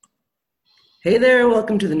Hey there,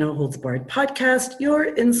 welcome to the No Holds Barred podcast,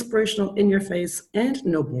 your inspirational, in your face, and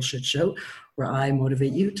no bullshit show where I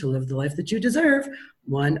motivate you to live the life that you deserve,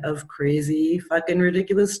 one of crazy, fucking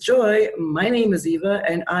ridiculous joy. My name is Eva,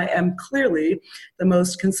 and I am clearly the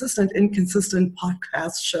most consistent, inconsistent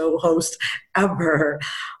podcast show host ever.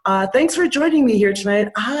 Thanks for joining me here tonight.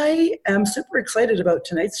 I am super excited about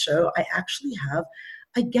tonight's show. I actually have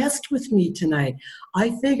a guest with me tonight.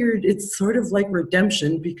 I figured it's sort of like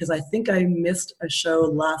redemption because I think I missed a show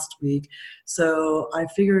last week. So I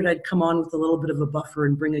figured I'd come on with a little bit of a buffer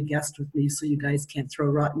and bring a guest with me so you guys can't throw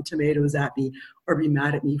rotten tomatoes at me or be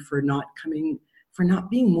mad at me for not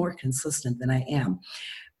being more consistent than I am.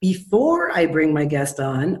 Before I bring my guest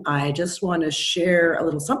on, I just want to share a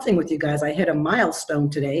little something with you guys. I hit a milestone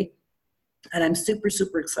today, and I'm super,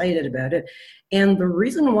 super excited about it. And the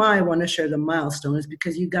reason why I want to share the milestone is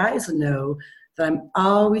because you guys know that I'm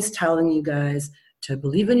always telling you guys to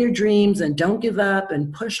believe in your dreams and don't give up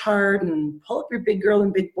and push hard and pull up your big girl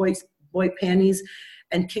and big boy panties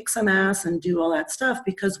and kick some ass and do all that stuff.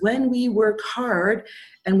 Because when we work hard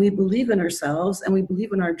and we believe in ourselves and we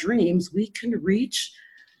believe in our dreams, we can reach,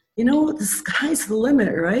 the sky's the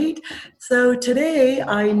limit, right? So today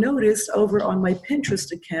I noticed over on my Pinterest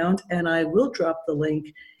account, and I will drop the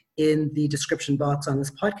link in the description box on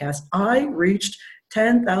this podcast, I reached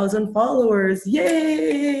 10,000 followers.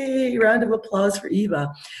 Yay! Round of applause for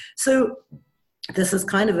Eva. So this is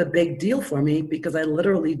kind of a big deal for me because I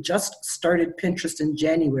literally just started Pinterest in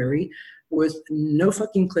January with no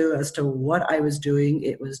fucking clue as to what I was doing.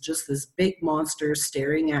 It was just this big monster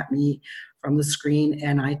staring at me from the screen,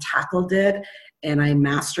 and I tackled it and I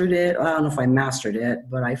mastered it. I don't know if I mastered it,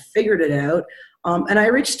 but I figured it out. And I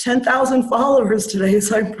reached 10,000 followers today,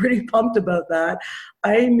 so I'm pretty pumped about that.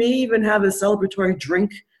 I may even have a celebratory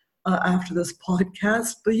drink after this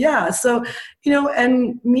podcast. But yeah, so,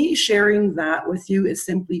 and me sharing that with you is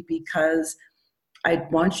simply because I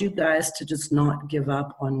want you guys to just not give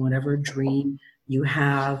up on whatever dream you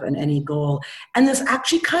have and any goal. And this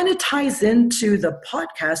actually kind of ties into the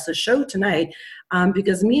podcast, the show tonight,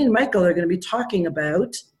 because me and Michael are going to be talking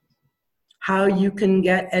about how you can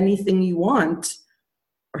get anything you want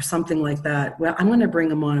or something like that. Well, I'm going to bring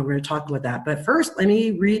him on and we're going to talk about that. But first, let me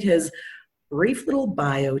read his brief little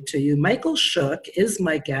bio to you. Michael Shook is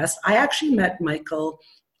my guest. I actually met Michael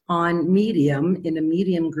on Medium, in a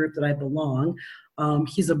Medium group that I belong.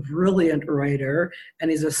 He's a brilliant writer,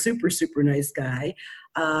 and he's a super, super nice guy.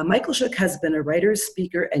 Michael Shook has been a writer,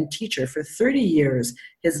 speaker, and teacher for 30 years.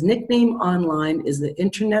 His nickname online is the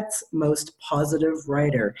internet's most positive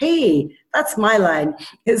writer. Hey, that's my line.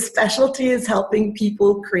 His specialty is helping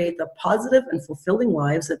people create the positive and fulfilling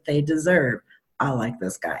lives that they deserve. I like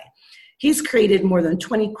this guy. He's created more than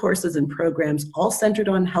 20 courses and programs, all centered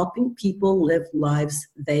on helping people live lives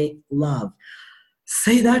they love.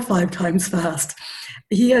 Say that 5 times fast.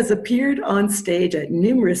 He has appeared on stage at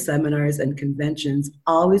numerous seminars and conventions,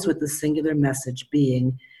 always with the singular message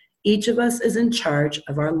being, each of us is in charge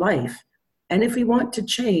of our life. And if we want to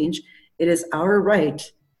change, it is our right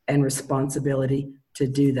and responsibility to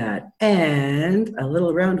do that. And a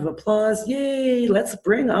little round of applause. Yay, let's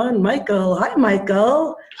bring on Michael. Hi,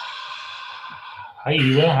 Michael. Hi,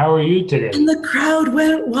 Eva. How are you today? And the crowd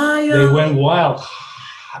went wild. They went wild.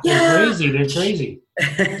 Yeah. They're crazy.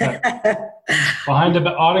 Behind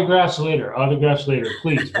the autographs later,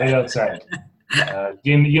 please, right outside.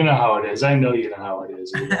 You know how it is. I know you know how it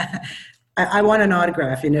is. I want an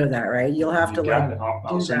autograph. You know that, right? You'll have to let.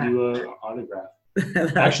 I'll send you an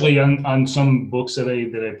autograph. Actually, on some books that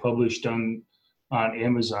I published on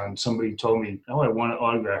Amazon, somebody told me, "Oh, I want an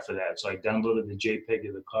autograph for that." So I downloaded the JPEG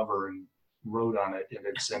of the cover and wrote on it and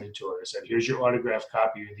then sent it to her. I said, "Here's your autographed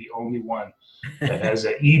copy. You're the only one that has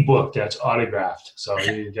an ebook that's autographed." So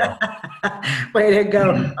here you go. Way to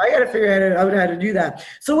go. I got to figure out how to do that.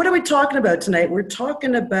 So what are we talking about tonight? We're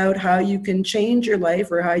talking about how you can change your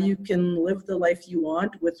life or how you can live the life you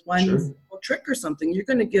want with one simple trick or something. You're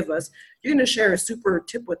going to share a super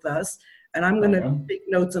tip with us, and I'm going to take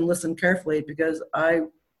notes and listen carefully because I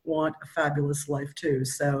want a fabulous life too.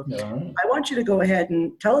 So I want you to go ahead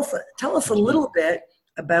and tell us a little bit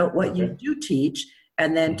about what you do teach,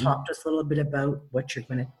 and then talk to us a little bit about what trick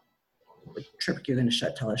you're going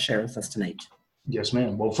to share with us tonight. Yes,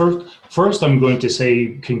 ma'am. Well, first I'm going to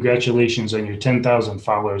say congratulations on your 10,000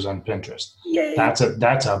 followers on Pinterest. Yay. That's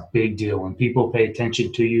a big deal when people pay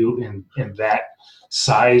attention to you in that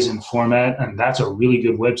size and format, and that's a really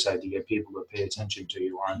good website to get people to pay attention to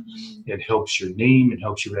you on. It helps your name, it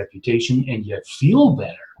helps your reputation, and you feel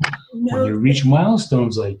better when you reach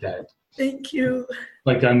milestones like that. Thank you.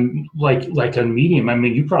 Like on Medium, I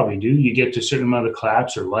mean, you probably do. You get to a certain amount of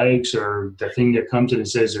claps or likes or the thing that comes and it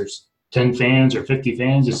says there's 10 fans or 50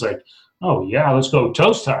 fans. It's like, oh yeah, let's go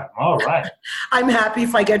toast time. All right. I'm happy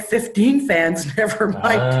if I get 15 fans. Never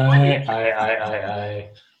mind. 20.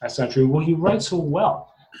 That's not true. Well, you write so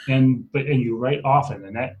well, and you write often,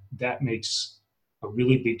 and that makes a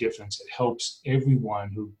really big difference. It helps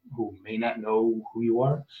everyone who may not know who you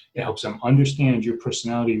are. It helps them understand your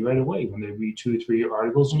personality right away when they read 2 or 3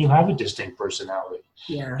 articles, and you have a distinct personality.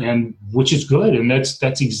 Yeah. And which is good, and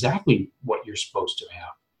that's exactly what you're supposed to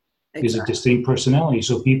have. Exactly. Is a distinct personality,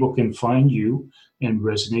 so people can find you and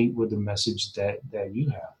resonate with the message that you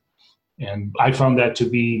have. And I found that to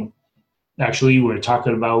be, actually, we're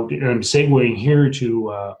talking about, I'm segueing here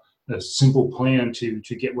to a simple plan to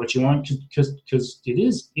get what you want, because it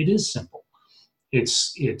is simple.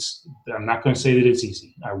 It's I'm not going to say that it's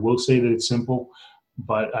easy. I will say that it's simple,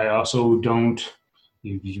 but I also don't.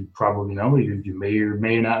 You probably know, you may or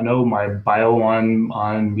may not know, my bio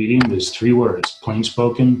on Medium is 3 words: plain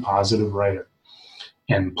spoken, positive writer.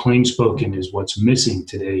 And plain spoken is what's missing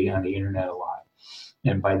today on the internet a lot.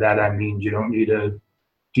 And by that I mean you don't need a.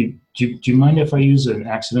 Do you mind if I use an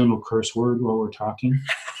accidental curse word while we're talking?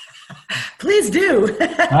 Please do.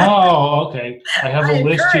 Oh, okay. I have a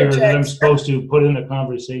list here that I'm supposed to put in the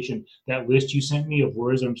conversation. That list you sent me of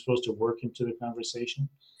words I'm supposed to work into the conversation.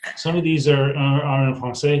 Some of these are in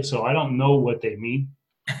Francais, so I don't know what they mean.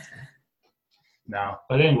 No.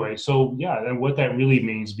 But anyway, so yeah, and what that really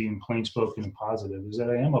means, being plain spoken and positive, is that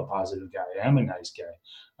I am a positive guy. I am a nice guy.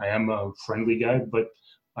 I am a friendly guy, but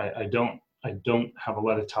I don't have a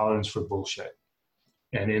lot of tolerance for bullshit.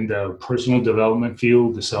 And in the personal development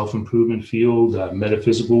field, the self-improvement field, the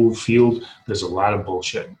metaphysical field, there's a lot of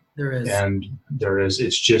bullshit. There is. And there is.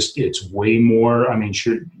 It's way more. I mean,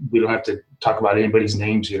 sure, we don't have to talk about anybody's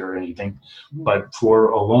names here or anything, but for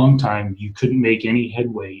a long time, you couldn't make any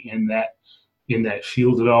headway in that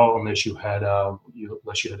field at all unless you had a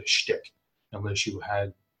shtick, unless you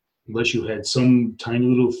had some tiny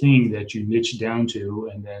little thing that you niched down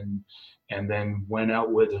to, and then went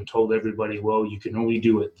out with and told everybody, well, you can only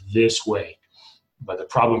do it this way. But the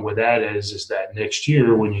problem with that is that next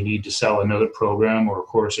year, when you need to sell another program or a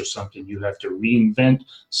course or something, you have to reinvent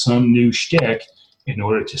some new shtick in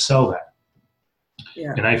order to sell that.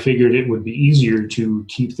 Yeah. And I figured it would be easier to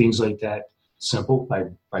keep things like that simple.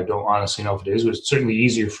 I don't honestly know if it is, but it's certainly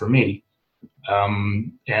easier for me.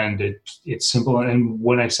 And it's simple. And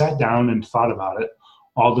when I sat down and thought about it,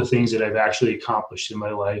 all the things that I've actually accomplished in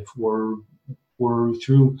my life were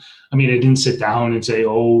through. I mean, I didn't sit down and say,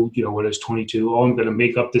 oh, when I was 22, I'm going to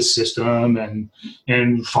make up this system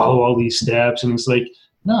and follow all these steps. And it's like,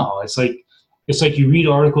 no, it's like you read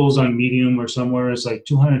articles on Medium or somewhere. It's like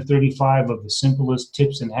 235 of the simplest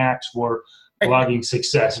tips and hacks for blogging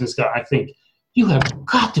success. And I think, you have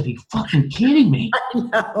got to be fucking kidding me. I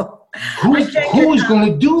know. Who is going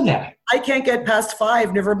to do that? I can't get past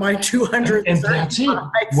 5, never mind 200. And that's it.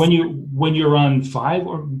 When you're on 5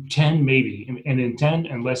 or 10, maybe, and in 10,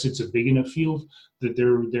 unless it's a big enough field, that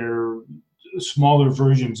they're smaller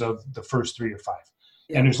versions of the first 3 or 5.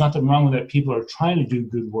 Yeah. And there's nothing wrong with that. People are trying to do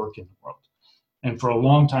good work in the world. And for a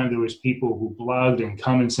long time, there was people who blogged, and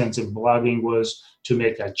common sense in blogging was to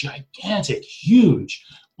make a gigantic, huge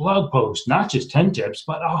blog post, not just 10 tips,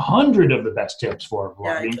 but 100 of the best tips for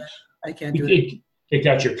blogging. Yeah, I can't do it. It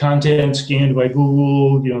got your content scanned by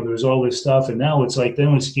Google, there's all this stuff. And now it's like,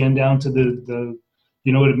 then we scan down to the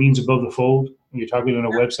you know what it means above the fold when you're talking on a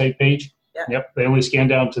website page? Yeah. Yep. They only scan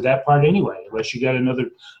down to that part anyway, unless you got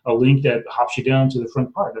a link that hops you down to the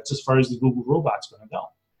front part. That's as far as the Google robot's going to go.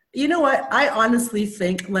 You know what? I honestly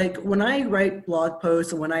think, like, when I write blog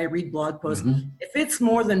posts and when I read blog posts, if it's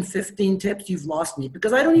more than 15 tips, you've lost me,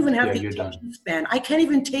 because I don't even have the attention span. I can't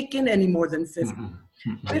even take in any more than 50.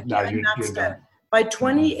 50 no, you're done. By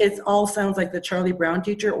 20, it all sounds like the Charlie Brown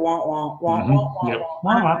teacher. Wah, wah, wah, wah, wah, yep.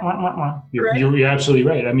 wah. You're absolutely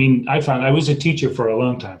right. I mean, I was a teacher for a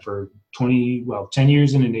long time, for 10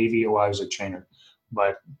 years in the Navy while I was a trainer,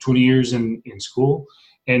 but 20 years in school.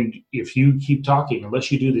 And if you keep talking,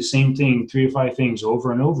 unless you do the same thing, 3 or 5 things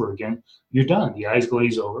over and over again, you're done. The eyes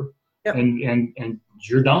glaze over, and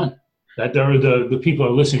you're done. That the people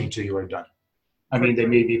are listening to you are done. I mean, they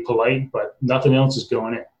may be polite, but nothing else is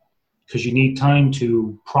going in, because you need time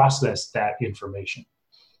to process that information.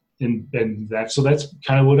 And that's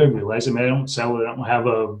kind of what I realized. I mean, I don't sell it. I don't have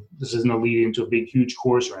this isn't a lead into a big, huge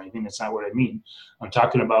course or anything. That's not what I mean. I'm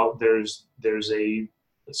talking about there's a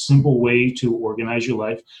simple way to organize your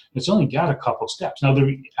life. It's only got a couple steps. Now,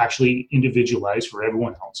 they're actually individualized for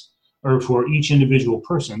everyone else, or for each individual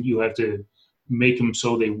person. You have to make them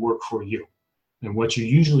so they work for you. And what you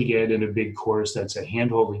usually get in a big course that's a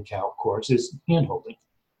hand-holding course is hand-holding.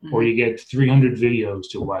 Mm-hmm. Or you get 300 videos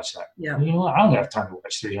to watch that. Yeah. You know what? I don't have time to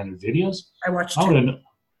watch 300 videos. I watch 2.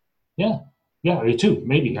 Yeah, 2,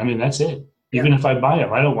 maybe. I mean, that's it. Yeah. Even if I buy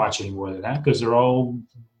them, I don't watch any more than that because they're all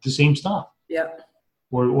the same stuff. Yeah.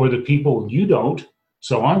 Or the people you don't.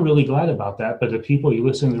 So I'm really glad about that. But the people you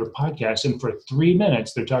listen to their podcast, and for 3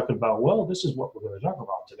 minutes, they're talking about, well, this is what we're going to talk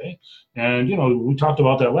about today. And, we talked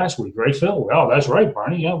about that last week, right, Phil? Well, that's right,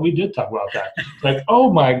 Barney. Yeah, we did talk about that. Like,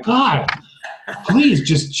 oh, my God. Please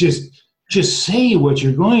just say what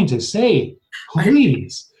you're going to say.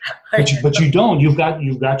 Please. But you don't. You've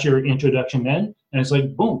got your introduction in, and it's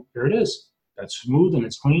like, boom, here it is. That's smooth and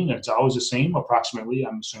it's clean and it's always the same, approximately,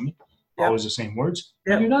 I'm assuming. Yep. Always the same words.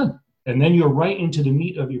 Yep. And you're done. And then you're right into the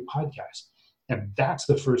meat of your podcast. And that's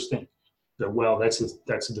the first thing. That's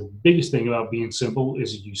the biggest thing about being simple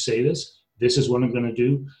is you say this is what I'm going to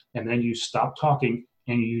do. And then you stop talking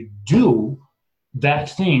and you do that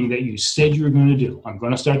thing that you said you were going to do. I'm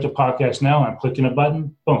going to start the podcast now. I'm clicking a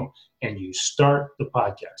button, boom. And you start the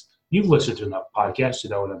podcast. You've listened to enough podcasts to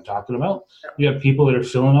know what I'm talking about. You have people that are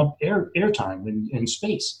filling up airtime in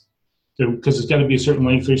space. Because it's got to be a certain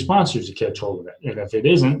length for your sponsors to catch hold of it. And if it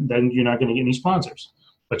isn't, then you're not going to get any sponsors.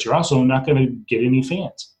 But you're also not going to get any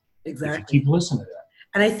fans. Exactly. If you keep listening to that.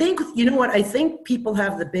 And I think, I think people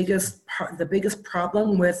have the biggest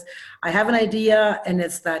problem with, I have an idea and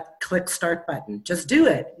it's that click start button. Just do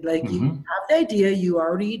it. Like you have the idea, you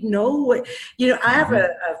already know what, I have a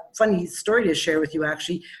funny story to share with you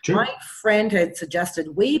actually. Sure. My friend had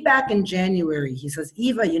suggested way back in January, he says,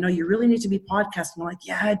 Eva, you really need to be podcasting. I'm like,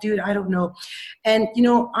 yeah, dude, I don't know. And,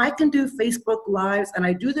 I can do Facebook Lives and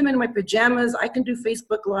I do them in my pajamas. I can do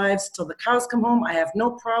Facebook Lives till the cows come home. I have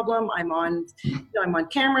no problem. I'm on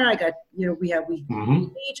camera. I got, we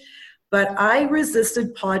page, but I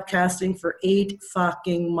resisted podcasting for 8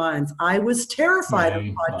 fucking months. I was terrified of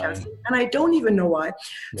podcasting and I don't even know why.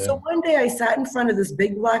 Yeah. So one day I sat in front of this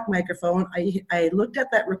big black microphone. I looked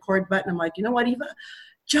at that record button. I'm like, you know what, Eva,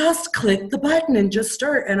 just click the button and just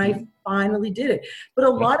start. And I finally did it. But a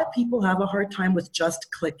lot of people have a hard time with just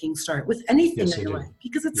clicking start with anything in your life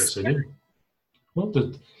because it's scary. Well,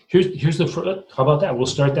 here's the how about that? We'll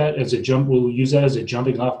start that as a jump. We'll use that as a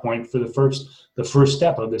jumping off point for the first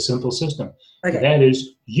step of the simple system. Okay. That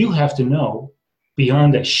is, you have to know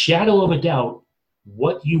beyond a shadow of a doubt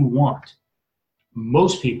what you want.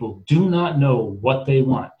 Most people do not know what they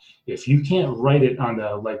want. If you can't write it on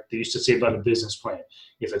like they used to say about a business plan,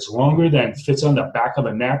 if it's longer than fits on the back of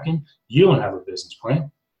a napkin, you don't have a business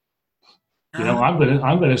plan. I'm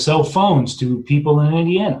gonna sell phones to people in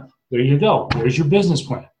Indiana. There you go. There's your business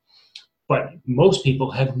plan. But most people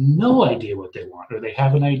have no idea what they want, or they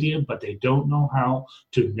have an idea, but they don't know how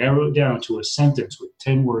to narrow it down to a sentence with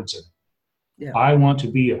 10 words in it. Yeah. I want to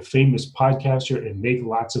be a famous podcaster and make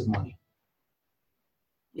lots of money.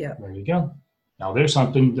 Yeah. There you go. Now there's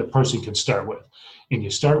something the person can start with. And you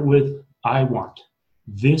start with, I want.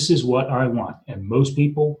 This is what I want. And most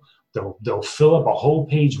people, they'll fill up a whole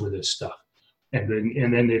page with this stuff. And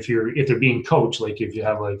then if they're being coached, like if you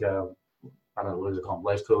have like a, I don't know, what is it called,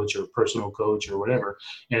 life coach or personal coach or whatever,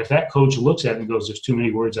 and if that coach looks at it and goes, there's too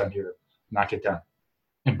many words on here, knock it down.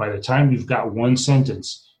 And by the time you've got one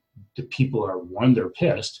sentence, the people are, they're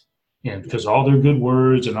pissed, and because all their good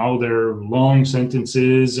words and all their long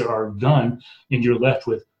sentences are done, and you're left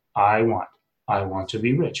with, I want to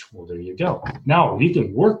be rich. Well, there you go. Now you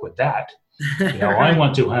can work with that. I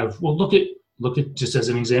want to have, well, look at, just as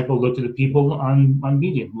an example, look at the people on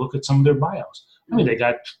Medium. Look at some of their bios. I mean, they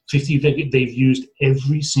got 50, they've used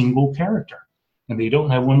every single character. And they don't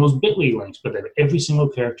have one of those bit.ly links, but every single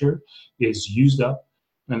character is used up.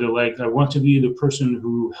 And they're like, I want to be the person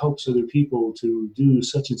who helps other people to do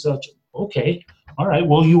such and such. Okay, all right,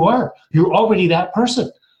 well, you are. You're already that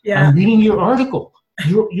person. Yeah. I'm reading your article.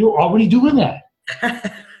 You're already doing that.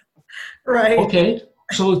 Right. Okay.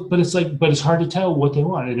 So, but it's hard to tell what they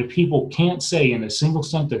want. And if people can't say in a single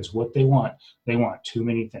sentence what they want too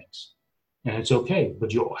many things. And it's okay,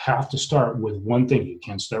 but you'll have to start with one thing. You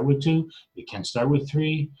can't start with 2. You can't start with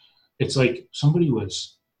 3. It's like somebody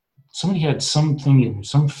had something in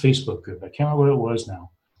some Facebook group. I can't remember what it was now.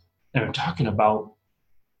 And they're talking about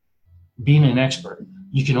being an expert.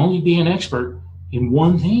 You can only be an expert in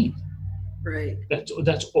one thing. Right.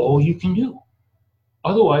 That's all you can do.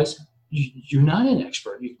 Otherwise, you're not an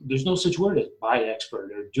expert. There's no such word as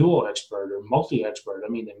bi-expert or dual expert or multi-expert. I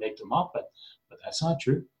mean, they make them up, but that's not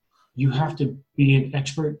true. You have to be an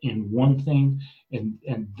expert in one thing,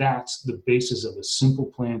 and that's the basis of a simple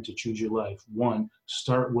plan to choose your life. 1,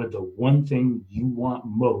 start with the one thing you want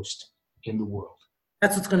most in the world.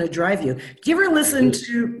 That's what's going to drive you. Do you ever listen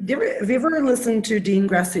to? Have you ever listened to Dean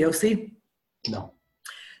Graziosi? No.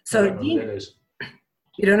 So I don't know Dean, who that is.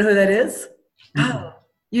 you don't know who that is? Mm-mm. Oh,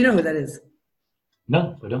 you know who that is.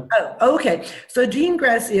 No, I don't. Oh, okay. So Dean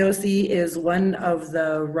Graziosi is one of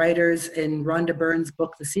the writers in Rhonda Byrne's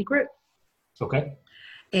book, The Secret. Okay.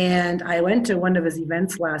 And I went to one of his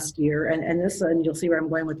events last year, and you'll see where I'm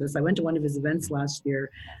going with this. I went to one of his events last year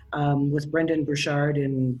with Brendan Burchard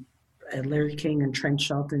and Larry King and Trent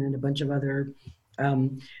Shelton and a bunch of other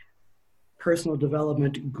personal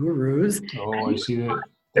development gurus. Oh, I see that.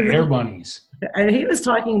 The Air Bunnies. And he was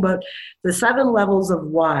talking about the 7 levels of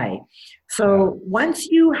why. So once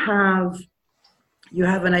you have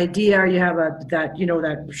an idea, or you have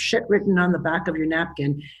that shit written on the back of your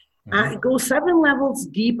napkin, go 7 levels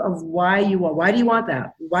deep of why do you want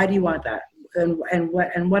that? Why do you want that? And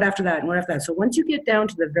what after that? And what after that? So once you get down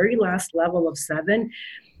to the very last level of 7,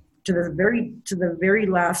 to the very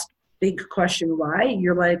last big question why,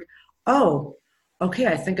 you're like, oh, okay,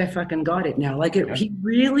 I think I fucking got it now. Like he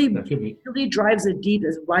really drives it deep.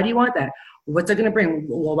 Is why do you want that? What's it going to bring?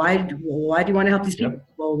 Well, why do you want to help these people?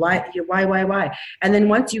 Well, why? And then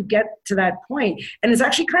once you get to that point, and it's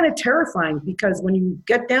actually kind of terrifying, because when you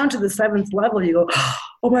get down to the 7th level, you go,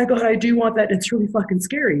 oh my God, I do want that. It's really fucking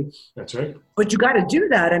scary. That's right. But you got to do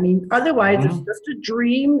that. I mean, otherwise it's just a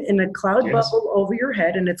dream in a cloud bubble over your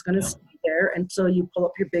head, and it's going to stay there until you pull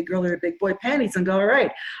up your big girl or your big boy panties and go, all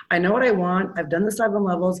right, I know what I want. I've done the 7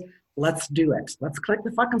 levels. Let's do it. Let's click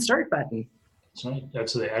the fucking start button. That's right.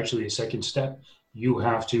 That's actually the second step. You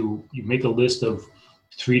make a list of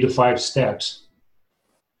 3 to 5 steps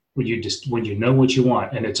when you know what you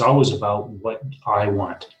want, and it's always about what I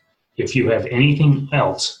want. If you have anything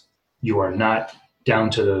else, you are not down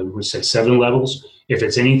to the 7 levels. If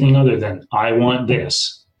it's anything other than I want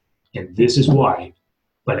this, and this is why,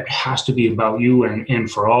 but it has to be about you. And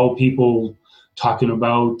for all people talking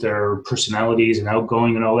about their personalities and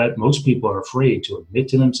outgoing and all that, most people are afraid to admit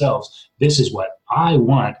to themselves, this is what I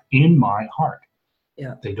want in my heart.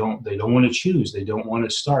 Yeah. They don't want to choose. They don't want to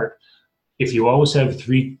start. If you always have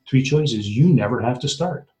three choices, you never have to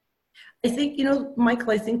start. I think,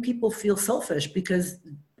 Michael, I think people feel selfish because,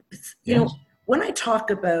 when I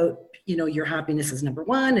talk about, your happiness is number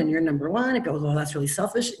 1 and you're number 1, it goes, oh, that's really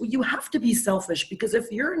selfish. You have to be selfish, because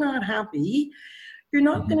if you're not happy, you're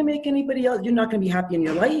not going to make anybody else. You're not going to be happy in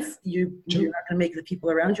your life. You're not going to make the people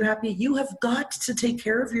around you happy. You have got to take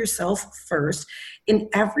care of yourself first in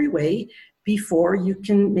every way before you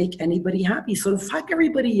can make anybody happy. So fuck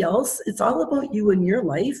everybody else. It's all about you and your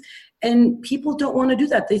life. And people don't want to do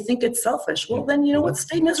that. They think it's selfish. Well, then you know what?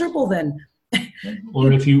 Stay miserable then.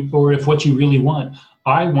 Or if what you really want,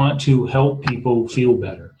 I want to help people feel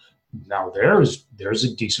better. Now there's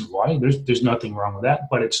a decent why. There's nothing wrong with that,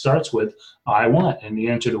 but it starts with I want, and the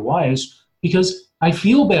answer to why is because I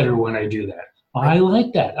feel better when I do that. I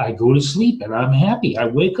like that. I go to sleep and I'm happy. I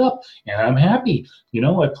wake up and I'm happy.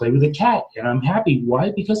 I play with a cat and I'm happy.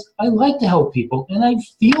 Why? Because I like to help people and I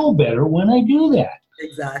feel better when I do that.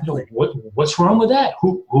 Exactly. What's wrong with that?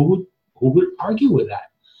 Who would argue with that?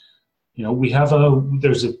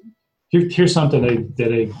 Here's something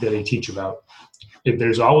that I teach about. If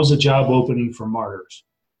there's always a job opening for martyrs.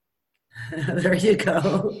 There you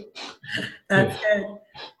go. That's it.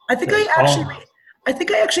 I think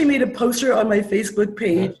I actually made a poster on my Facebook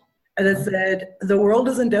page, and it said, "The world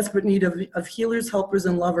is in desperate need of healers, helpers,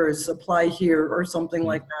 and lovers. Apply here," or something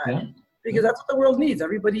like that. Yeah. Because that's what the world needs.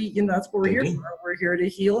 Everybody, that's what we're here for. We're here to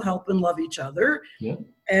heal, help, and love each other. Yeah.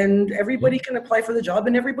 And everybody can apply for the job,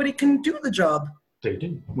 and everybody can do the job. They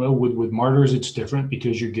do. Well, with martyrs, it's different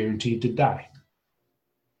because you're guaranteed to die.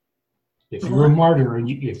 If you're a martyr,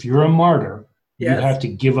 you have to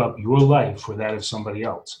give up your life for that of somebody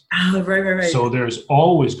else. Oh, right. So there's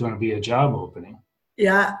always going to be a job opening.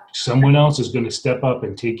 Yeah. Someone else is going to step up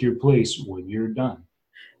and take your place when you're done.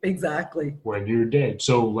 Exactly. When you're dead.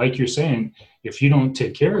 So like you're saying, if you don't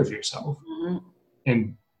take care of yourself,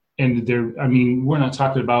 and we're not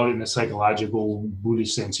talking about it in a psychological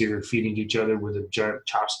Buddhist sense here, feeding each other with a giant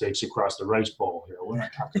chopsticks across the rice bowl here. We're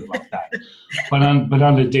not talking about that. But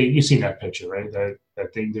on the day, you've seen that picture, right?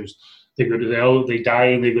 That thing. They go to hell, they die,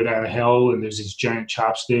 and they go down to hell, and there's these giant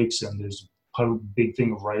chopsticks, and there's a big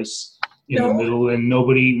thing of rice in the middle, and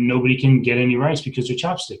nobody can get any rice because their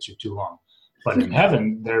chopsticks are too long. But in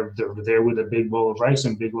heaven, they're there with a big bowl of rice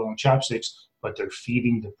and big long chopsticks, but they're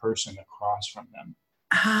feeding the person across from them.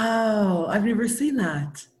 Oh, I've never seen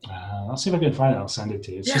that. I'll see if I can find it. I'll send it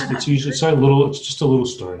to you. It's just a little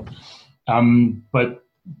story. But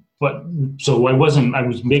But so I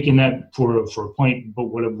was making that for a point, but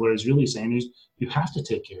what I was really saying is you have to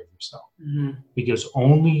take care of yourself because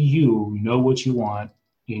only you know what you want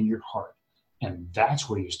in your heart. And that's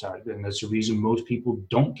where you start. And that's the reason most people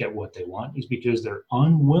don't get what they want is because they're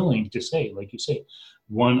unwilling to say, like you say,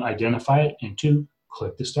 one, identify it, and two,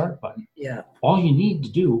 click the start button. Yeah. All you need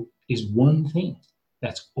to do is one thing.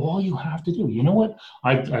 That's all you have to do. You know what?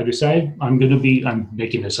 I decide I'm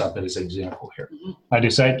making this up as an example here. I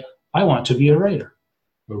decide I want to be a writer.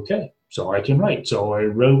 Okay, so I can write. So I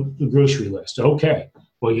wrote the grocery list. Okay,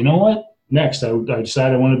 well, you know what? Next, I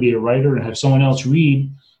decide I want to be a writer and have someone else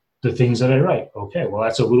read the things that I write. Okay, well,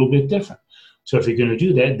 that's a little bit different. So if you're going to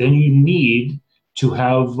do that, then you need to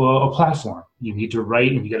have a platform. You need to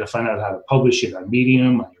write, and you got to find out how to publish it on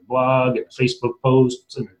Medium, on your blog, and Facebook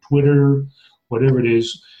posts, and Twitter, whatever it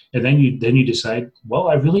is. And then you decide, well,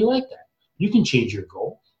 I really like that. You can change your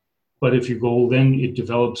goal. But if your goal then it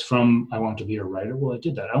develops from, I want to be a writer, well, I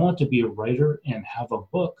did that. I want to be a writer and have a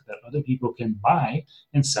book that other people can buy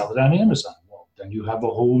and sell it on Amazon. Well, then you have a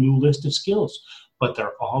whole new list of skills. But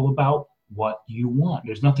they're all about what you want.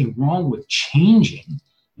 There's nothing wrong with changing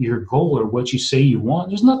your goal or what you say you want.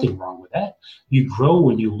 There's nothing wrong with that. You grow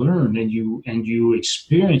and you learn and you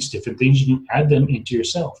experience different things and you add them into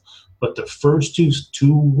yourself. But the first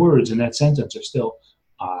two words in that sentence are still,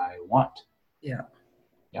 I want. Yeah.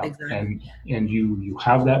 Yeah. Exactly. And you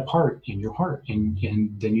have that part in your heart and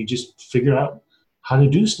then you just figure out how to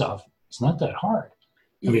do stuff. It's not that hard.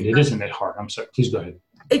 I mean, it isn't that hard. I'm sorry. Please go ahead.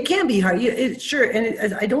 It can be hard. Sure.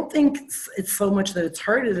 And I don't think it's so much that it's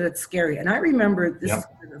hard as that it's scary. And I remember, this is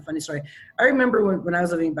a funny story. I remember when I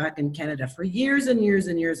was living back in Canada for years and years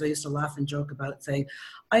and years, I used to laugh and joke about saying,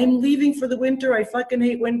 I'm leaving for the winter. I fucking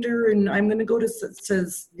hate winter. And I'm going to go to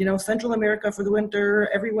Central America for the winter,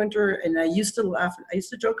 every winter. And I used to laugh. I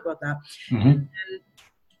used to joke about that. Mm-hmm. And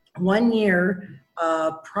one year,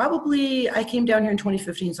 probably I came down here in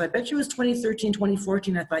 2015. So I bet you it was 2013,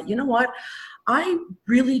 2014. I thought, you know what? I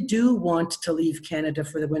really do want to leave Canada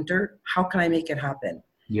for the winter. How can I make it happen?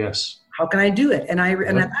 Yes. How can I do it? And at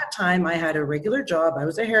that time, I had a regular job. I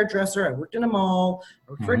was a hairdresser. I worked in a mall.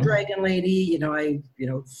 I worked for a Dragon Lady.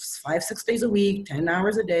 5-6 days a week, 10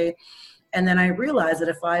 hours a day. And then I realized that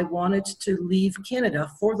if I wanted to leave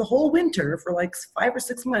Canada for the whole winter, for like 5 or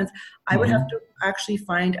 6 months, I would have to actually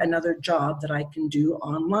find another job that I can do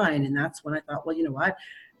online. And that's when I thought, well, you know what?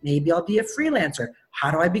 Maybe I'll be a freelancer. How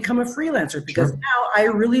do I become a freelancer? Because now I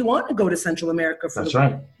really want to go to Central America for the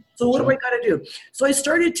winter. So what do I got to do? So I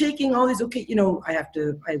started taking all these, I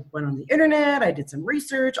went on the internet. I did some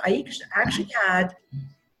research. I actually had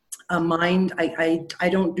a mind. I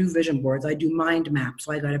don't do vision boards. I do mind maps.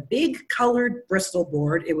 So I got a big colored Bristol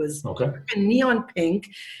board. It was neon pink.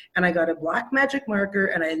 And I got a black magic marker.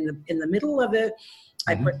 And in the middle of it,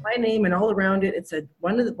 I put my name, and all around it, it said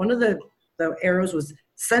one of the arrows was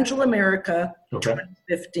Central America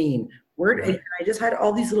 2015. I just had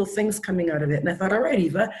all these little things coming out of it. And I thought, all right,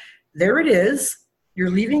 Eva, there it is.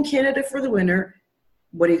 You're leaving Canada for the winter.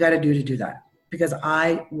 What do you got to do that? Because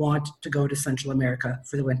I want to go to Central America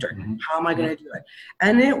for the winter. How am I going to do it?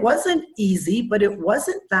 And it wasn't easy, but it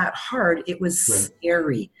wasn't that hard. It was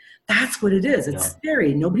scary. That's what it is. It's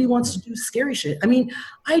scary. Nobody wants to do scary shit. I mean,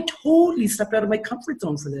 I totally stepped out of my comfort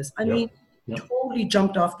zone for this. I mean, totally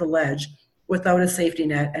jumped off the ledge without a safety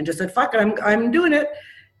net and just said, fuck it, I'm doing it.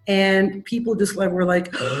 And people just were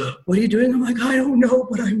like, what are you doing? I'm like, I don't know,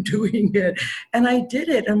 but I'm doing it. And I did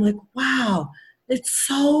it. I'm like, wow, it's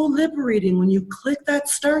so liberating when you click that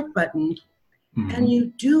start button and you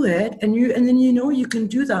do it. And then you can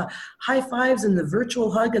do the high fives and the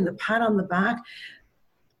virtual hug and the pat on the back,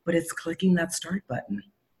 but it's clicking that start button.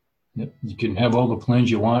 You can have all the plans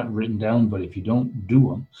you want written down, but if you don't do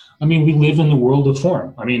them, I mean, we live in the world of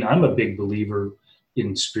form. I mean, I'm a big believer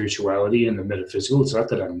in spirituality and the metaphysical. It's not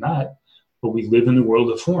that I'm not, but we live in the world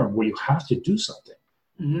of form where you have to do something.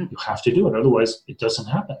 You have to do it. Otherwise, it doesn't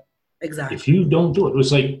happen. Exactly. If you don't do it, it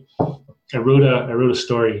was like I wrote a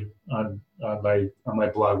story on my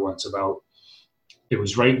blog once about. It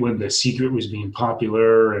was right when The Secret was being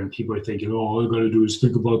popular and people were thinking, all I got to do is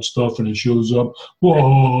think about stuff and it shows up.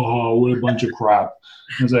 Whoa, what a bunch of crap.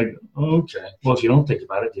 I was like, okay. Well, if you don't think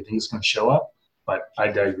about it, do you think it's going to show up? But I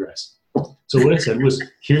digress. So what I said was,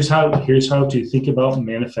 here's how to think about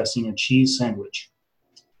manifesting a cheese sandwich.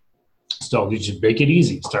 So you just make it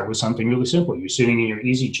easy. Start with something really simple. You're sitting in your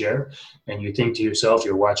easy chair and you think to yourself,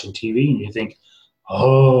 you're watching TV and you think,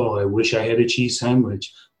 oh, I wish I had a cheese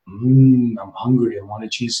sandwich. I'm hungry. I want a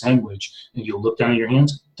cheese sandwich. And you look down at your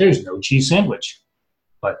hands. There's no cheese sandwich.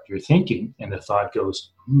 But you're thinking, and the thought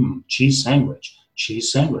goes, cheese sandwich,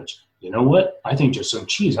 cheese sandwich. You know what? I think just some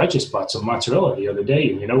cheese. I just bought some mozzarella the other day,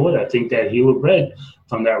 and you know what? I think that heel of bread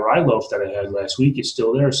from that rye loaf that I had last week is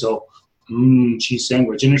still there. So, cheese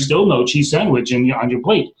sandwich, and there's still no cheese sandwich on your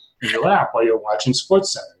plate in your lap while you're watching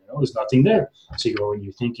Sports Center. There's nothing there. So you go and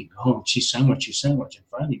you're thinking, oh, cheese sandwich, and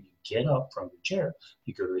finally you get up from your chair,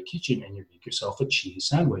 you go to the kitchen, and you make yourself a cheese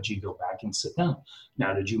sandwich. You go back and sit down.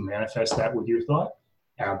 Now, did you manifest that with your thought?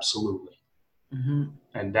 Absolutely. Mm-hmm.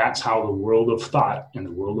 And that's how the world of thought and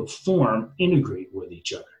the world of form integrate with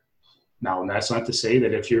each other. Now, and that's not to say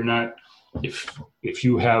that if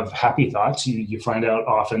you have happy thoughts, you find out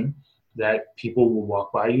often that people will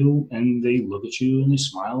walk by you and they look at you and they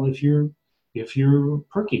smile if you're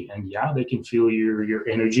perky. And yeah, they can feel your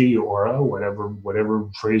energy, your aura, whatever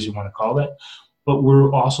phrase you want to call that. But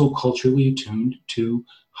we're also culturally attuned to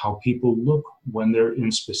how people look when they're in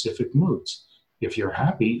specific moods. If you're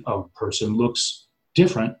happy, a person looks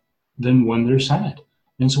different than when they're sad.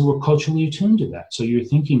 And so we're culturally attuned to that. So you're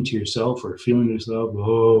thinking to yourself or feeling to yourself,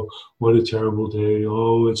 oh, what a terrible day.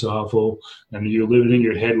 Oh, it's awful. And you're living in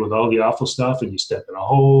your head with all the awful stuff, and you step in a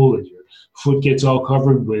hole and your foot gets all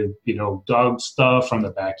covered with, dog stuff from the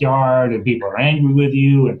backyard, and people are angry with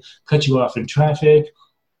you and cut you off in traffic.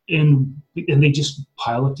 And they just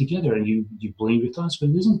pile up together, and you blame your thoughts, but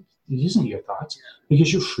it isn't your thoughts,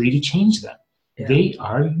 because you're free to change them. Yeah. They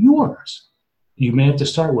are yours. You may have to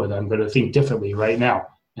start with, I'm going to think differently right now.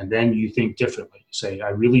 And then you think differently. You say, I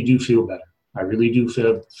really do feel better. I really do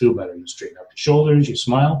feel better. You straighten up your shoulders, you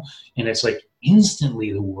smile, and it's like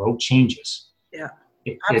instantly the world changes. Yeah,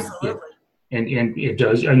 absolutely. And it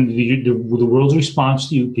does. And the world's response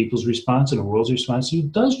to you, people's response, and the world's response to you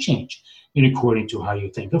does change in according to how you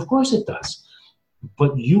think. Of course it does.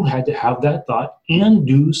 But you had to have that thought and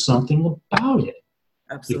do something about it.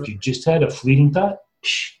 Absolutely. If you just had a fleeting thought,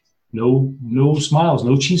 no smiles,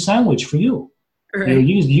 no cheese sandwich for you. Right.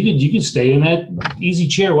 You could stay in that easy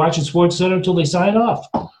chair watching Sports Center until they sign off,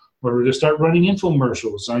 or to start running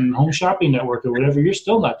infomercials on Home Shopping Network or whatever. You're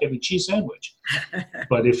still not getting a cheese sandwich.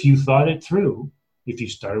 But if you thought it through, if you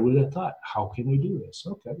started with a thought, how can I do this?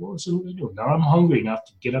 Okay, well, this is what I do. Now I'm hungry enough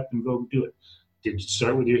to get up and go do it. Did you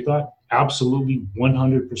start with your thought? Absolutely,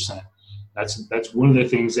 100%. That's one of the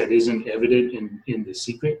things that isn't evident in The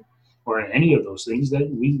Secret or in any of those things, that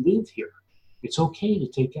we live here. It's okay to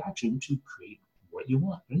take action to create what you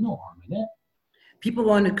want. There's no harm in that. People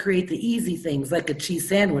want to create the easy things like a cheese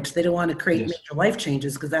sandwich. They don't want to create major life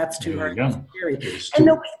changes because that's too hard and scary.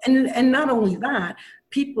 And not only that,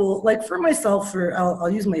 people, like for myself, I'll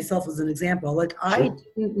use myself as an example. Like I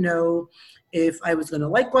didn't know if I was going to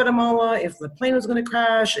like Guatemala, if the plane was going to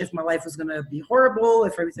crash, if my life was going to be horrible,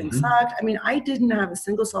 if everything sucked. I mean, I didn't have a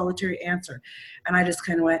single solitary answer. And I just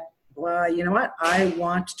kind of went, well, you know what? I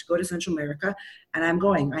want to go to Central America, and I'm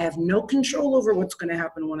going. I have no control over what's going to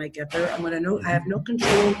happen when I get there. I have no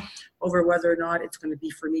control over whether or not it's going to be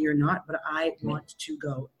for me or not, but I want to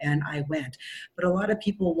go, and I went. But a lot of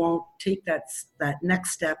people won't take that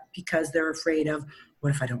next step because they're afraid of,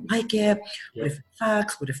 what if I don't like it? What if it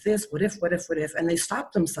sucks? What if this? What if? And they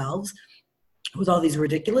stop themselves with all these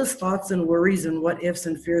ridiculous thoughts and worries and what ifs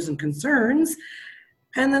and fears and concerns.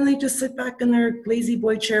 And then they just sit back in their lazy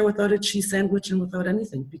boy chair without a cheese sandwich and without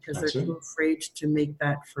anything because they're too afraid to make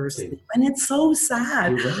that first leap. And it's so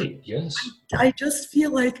sad. You're right, yes. I just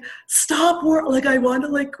feel like, stop like I want to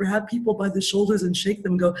like grab people by the shoulders and shake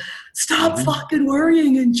them and go, stop fucking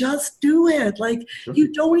worrying and just do it. Like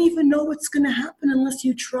you don't even know what's going to happen unless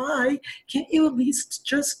you try. Can't you at least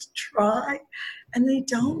just try? And they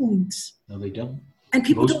don't. No, they don't. And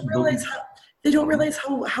people don't realize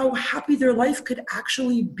how happy their life could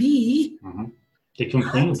actually be. They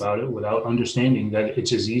complain about it without understanding that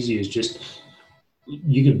it's as easy as just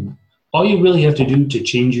all you really have to do to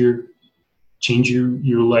change your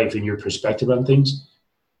life and your perspective on things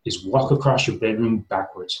is walk across your bedroom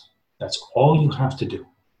backwards. That's all you have to do.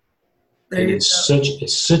 And it's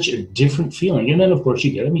such a different feeling. And then of course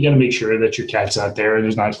you got to make sure that your cat's out there and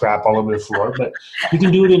there's not crap all over the floor, but you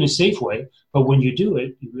can do it in a safe way. But when you do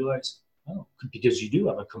it, you realize, because you do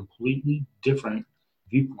have a completely different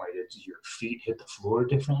viewpoint. Your feet hit the floor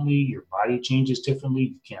differently. Your body changes differently.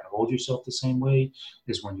 You can't hold yourself the same way.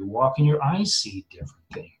 Is when you walk and your eyes see different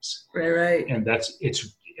things. Right. And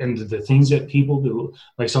and the things that people do,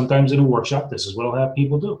 like sometimes in a workshop, this is what I'll have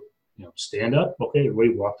people do. Stand up. Okay,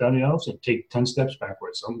 everybody walk down the aisles and take 10 steps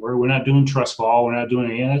backwards. We're not doing trust fall. We're not doing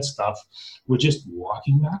any of that stuff. We're just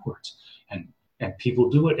walking backwards. And people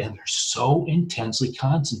do it, and they're so intensely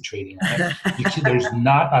concentrating on it. There's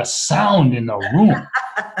not a sound in the room.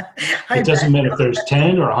 It doesn't matter if there's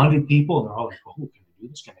 10 or 100 people, and they're all like, oh, can I do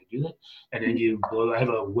this? Can I do that? And then you blow. I have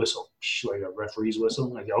a whistle, like a referee's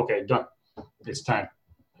whistle. Like, okay, done. It's time.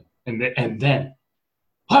 And then,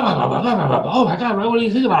 oh my God, what do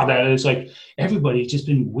you think about that? And it's like everybody's just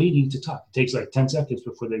been waiting to talk. It takes like 10 seconds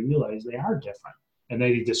before they realize they are different. And then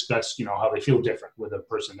you discuss, how they feel different with the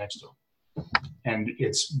person next to them. And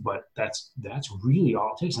but that's really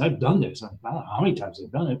all it takes. And I've done this. I don't know how many times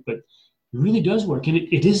I've done it, but it really does work. And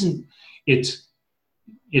it's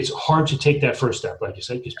hard to take that first step, like you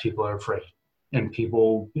said, because people are afraid. And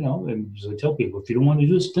people, and as I tell people, if you don't want to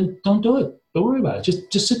do this, then don't do it. Don't worry about it.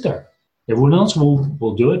 Just sit there. Everyone else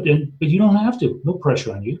will do it, but you don't have to. No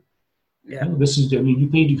pressure on you. Yeah. You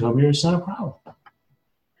paid to come here. It's not a problem.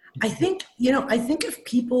 I think if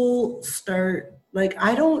people start, like,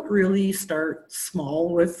 I don't really start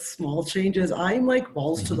small with small changes. I'm like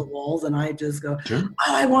balls to the walls, and I just go, sure.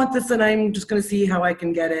 Oh, I want this, and I'm just going to see how I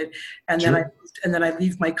can get it. And sure. then I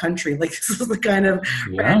leave my country. Like, this is the kind of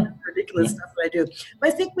ridiculous stuff that I do. But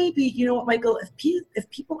I think maybe, you know what, Michael, if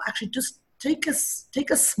people actually just take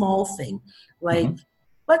a small thing, like,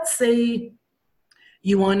 let's say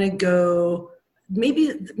you want to go,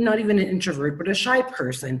 maybe not even an introvert, but a shy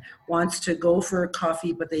person wants to go for a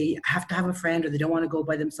coffee, but they have to have a friend, or they don't want to go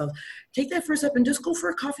by themselves. Take that first step and just go for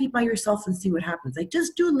a coffee by yourself and see what happens. Like,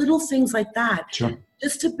 just do little things like that. Sure.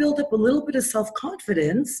 Just to build up a little bit of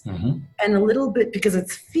self-confidence and a little bit, because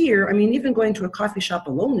it's fear. I mean, even going to a coffee shop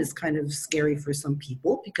alone is kind of scary for some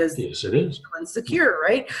people, because yes, it is. I'm insecure,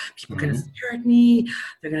 right? People are going to stare at me.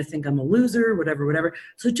 They're going to think I'm a loser, whatever.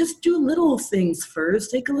 So just do little things first.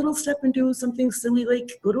 Take a little step and do something silly, like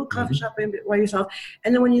go to a coffee shop by yourself.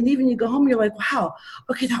 And then when you leave and you go home, you're like, wow,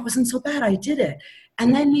 okay, that wasn't so bad. I did it.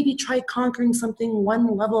 And then maybe try conquering something one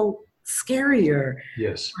level scarier.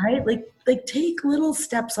 Yes. Right? Like take little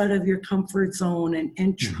steps out of your comfort zone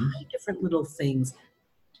and try different little things.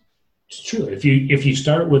 It's true. If you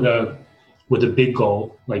start with a big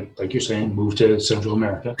goal, like you're saying, move to Central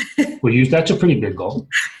America, that's a pretty big goal.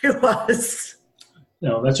 It was.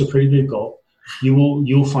 That's a pretty big goal.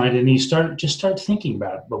 You'll find it, and you start thinking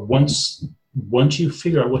about it. But once you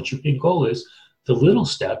figure out what your big goal is, the little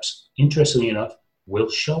steps, interestingly enough, will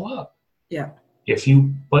show up. Yeah.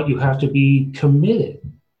 But you have to be committed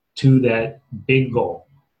to that big goal.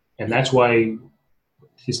 And that's why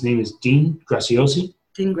his name is Dean Graziosi.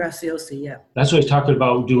 Dean Graziosi, yeah. That's why he's talking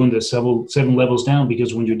about doing the 7 levels down,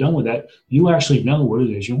 because when you're done with that, you actually know what it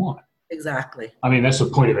is you want. Exactly. I mean, that's the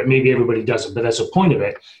point of it. Maybe everybody doesn't, but that's the point of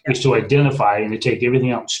it, is to identify and to take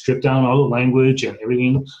everything out, strip down all the language and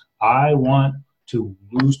everything. I want to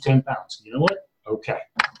lose 10 pounds. You know what? Okay.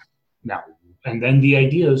 Now, and then the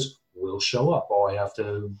ideas will show up. Oh, I have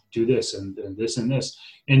to do this and this and this.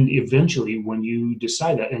 And eventually, when you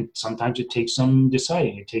decide that, and sometimes it takes some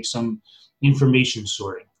deciding, it takes some information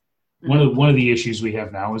sorting. One of the issues we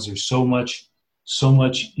have now is there's so much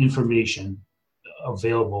information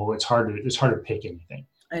available. It's hard to pick anything.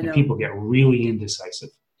 I know. And people get really indecisive,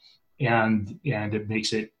 and it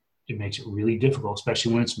makes it really difficult,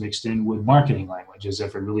 especially when it's mixed in with marketing language, as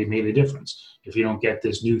if it really made a difference. If you don't get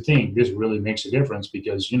this new thing, this really makes a difference,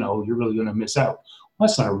 because you're really going to miss out. Well,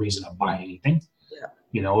 that's not a reason to buy anything. Yeah.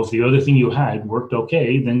 If the other thing you had worked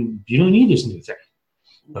okay, then you don't need this new thing.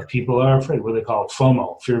 But people are afraid. What do they call it?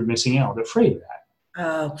 FOMO, fear of missing out. They're afraid of that.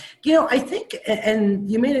 I think, and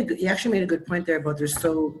you actually made a good point there about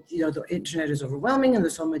the internet is overwhelming and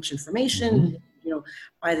there's so much information.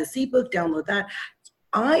 Buy this ebook, download that.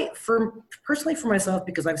 Personally for myself,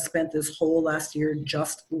 because I've spent this whole last year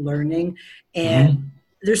just learning, and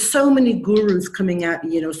there's so many gurus coming at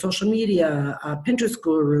me, social media, Pinterest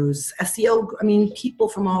gurus, SEO, people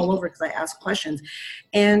from all over, because I ask questions.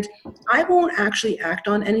 And I won't actually act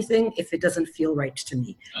on anything if it doesn't feel right to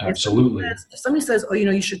me. Absolutely. If somebody says, oh,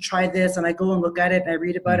 you should try this, and I go and look at it and I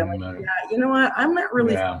read about it, I'm like, yeah, you know what? I'm not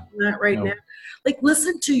really feeling that right now. Like,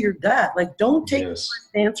 listen to your gut. Like, don't take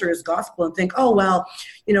the answer as gospel and think, oh, well,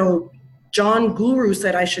 John Guru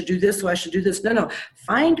said I should do this, so I should do this. No.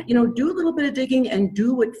 Find, do a little bit of digging and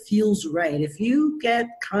do what feels right. If you get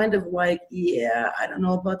kind of like, yeah, I don't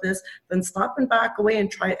know about this, then stop and back away and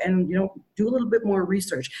try and, do a little bit more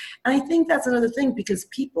research. And I think that's another thing, because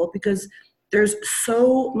there's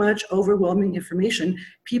so much overwhelming information,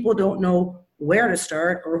 people don't know where to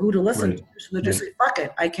start or who to listen to. So they're just like, fuck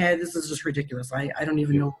it, I can't, this is just ridiculous. I don't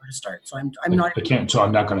even know where to start. So I'm not. I can't, so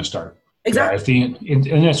I'm not going to start. Exactly. Yeah,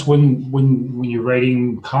 and that's when you're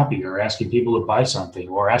writing copy or asking people to buy something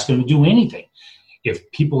or asking them to do anything.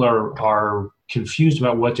 If people are confused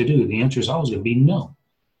about what to do, the answer is always going to be no.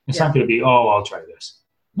 It's not going to be, oh, I'll try this.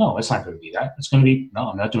 No, it's not going to be that. It's going to be, no,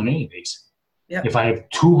 I'm not doing any of these. Yep. If I have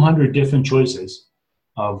 200 different choices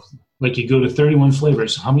of Like you go to 31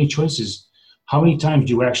 flavors. How many choices? How many times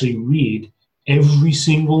do you actually read every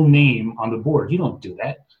single name on the board? You don't do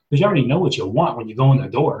that because you already know what you want when you go in the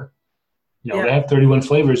door. You know, they have 31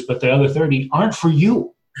 flavors, but the other 30 aren't for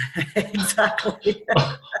you. Exactly.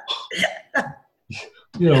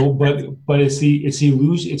 You know, but it's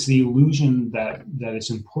the illusion that it's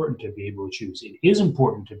important to be able to choose. It is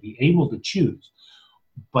important to be able to choose,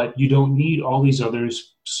 but you don't need all these other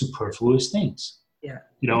superfluous things. Yeah.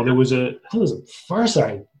 You know, there was a Far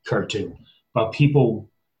Side cartoon about people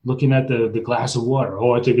looking at the glass of water.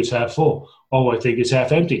 Oh, I think it's half full. Oh, I think it's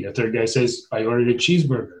half empty. The third guy says, I ordered a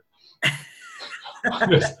cheeseburger.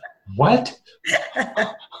 What?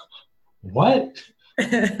 What?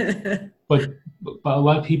 But a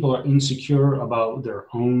lot of people are insecure about their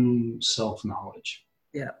own self-knowledge.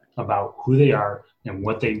 Yeah. About who they are and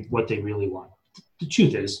what they really want. The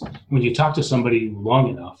truth is, when you talk to somebody long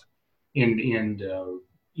enough in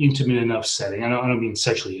intimate enough setting, I don't mean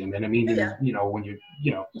sexually intimate. I mean, you know, when you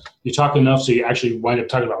talk enough so you actually wind up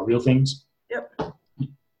talking about real things. Yep.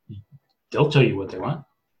 They'll tell you what they want.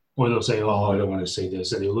 Or they'll say, oh, I don't want to say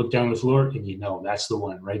this. And they look down the floor and you know that's the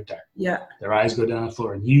one right there. Yeah. Their eyes go down the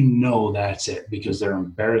floor and you know that's it because they're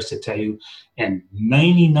embarrassed to tell you. And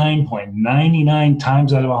 99.99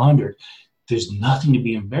 times out of 100, there's nothing to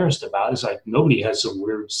be embarrassed about. It's like nobody has some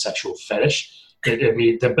weird sexual fetish. But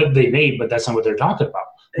that's not what they're talking about.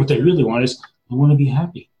 What they really want is, I want to be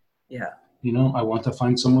happy. Yeah. You know, I want to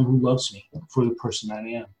find someone who loves me for the person that I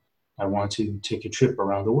am. I want to take a trip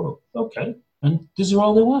around the world. Okay. And these are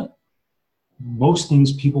all they want. Most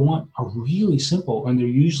things people want are really simple, and they're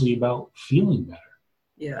usually about feeling better.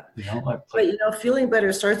 Yeah. You know, but you know, feeling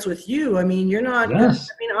better starts with you. I mean, you're not,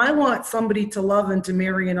 yes. I mean, I want somebody to love and to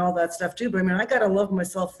marry and all that stuff too. But I mean, I got to love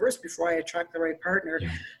myself first before I attract the right partner.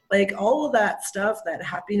 Yeah. Like all of that stuff, that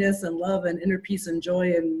happiness and love and inner peace and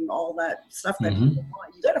joy and all that stuff that people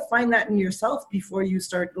want, you got to find that in yourself before you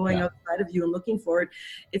start going outside of you and looking for it.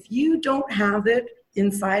 If you don't have it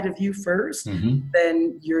inside of you first,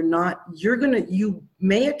 then you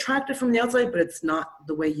may attract it from the outside, but it's not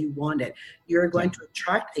the way you want it. You're going to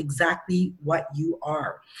attract exactly what you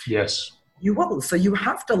are. Yes. You will. So you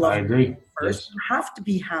have to love first. Yes. You have to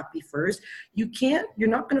be happy first. You're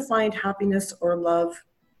not going to find happiness or love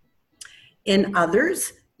in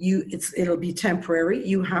others. It'll be temporary.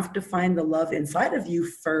 You have to find the love inside of you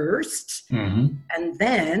first. And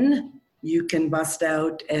then you can bust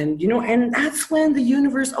out and, you know, and that's when the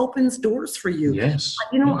universe opens doors for you. Yes.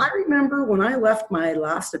 You know, I remember when I left my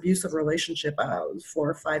last abusive relationship 4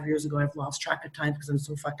 or 5 years ago. I've lost track of time because I'm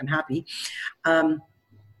so fucking happy.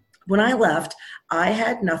 When I left, I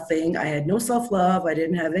had nothing. I had no self-love. I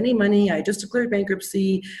didn't have any money. I just declared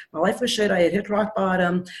bankruptcy. My life was shit. I had hit rock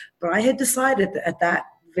bottom. But I had decided that at that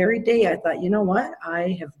very day, I thought, you know what?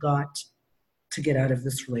 I have got to get out of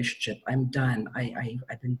this relationship. I'm done.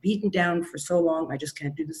 I've been beaten down for so long. I just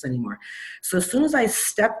can't do this anymore. So as soon as I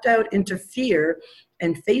stepped out into fear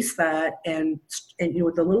and faced that, and you know,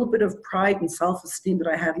 with a little bit of pride and self-esteem that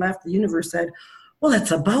I had left, the universe said, well,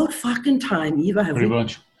 it's about fucking time, Eva. Have a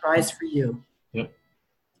prize for you. Yep.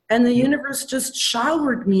 And the universe just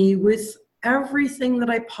showered me with everything that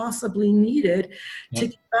I possibly needed to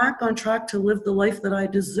get back on track to live the life that I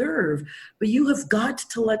deserve. But you have got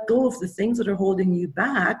to let go of the things that are holding you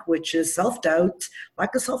back, which is self-doubt,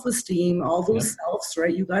 lack of self-esteem, all those selves,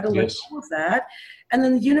 right? You got to let go of that. And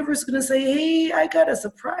then the universe is going to say, hey, I got a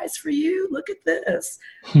surprise for you. Look at this.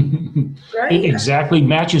 Right? It exactly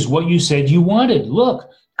matches what you said you wanted. Look,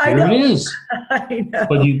 here it is. I know.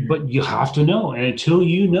 But you have to know. And until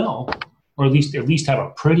you know, or at least have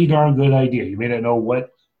a pretty darn good idea. You may not know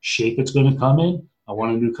what shape it's going to come in. I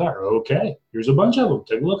want a new car. Okay, here's a bunch of them.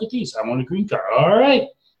 Take a look at these. I want a green car. All right,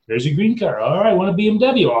 there's a green car. All right, I want a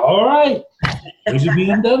BMW. All right, there's a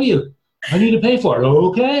BMW. I need to pay for it.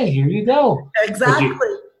 Okay, here you go.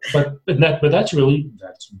 Exactly. But that's really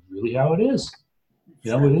how it is.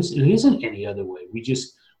 You know, it isn't any other way.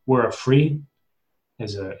 We're afraid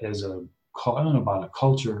as a I don't know about a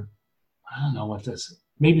culture. I don't know what this.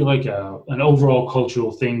 Maybe like an overall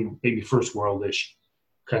cultural thing, maybe first world-ish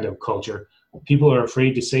kind of culture. People are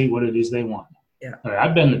afraid to say what it is they want. Yeah.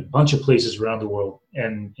 I've been in a bunch of places around the world,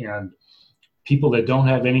 and people that don't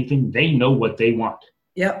have anything, they know what they want.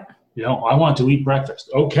 Yep. You know, I want to eat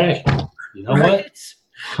breakfast. Okay. You know what?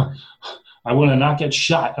 I want to not get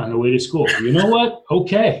shot on the way to school. You know what?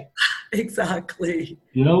 Okay. Exactly.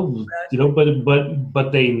 You know,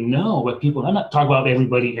 but they know what people. I'm not talking about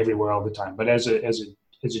everybody everywhere all the time, but as a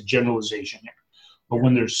generalization here. But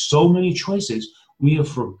when there's so many choices, we have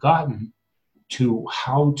forgotten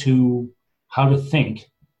how to think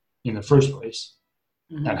in the first place,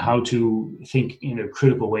 and how to think in a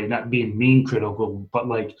critical way, not being mean critical, but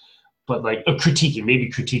like a critiquing.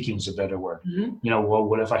 Maybe critiquing is a better word. Well,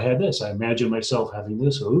 what if I had this? I imagine myself having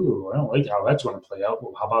this. Ooh, I don't like how that's going to play out.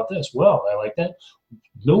 Well, how about this? Well, I like that.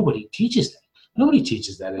 Nobody teaches that. Nobody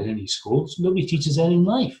teaches that in any schools. Nobody teaches that in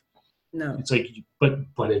life. No. It's like,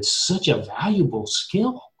 but it's such a valuable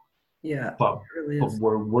skill. Yeah. But, it really is.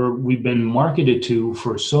 we've been marketed to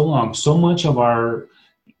for so long. So much of our,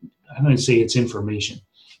 I'm going to say it's information.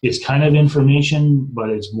 It's kind of information, but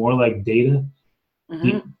it's more like data.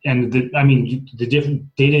 The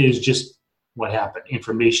different data is just what happened.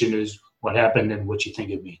 Information is what happened and what you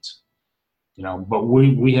think it means. But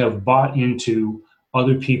we have bought into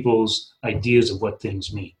other people's ideas of what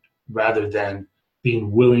things mean, rather than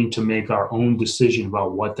being willing to make our own decision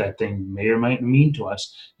about what that thing may or might mean to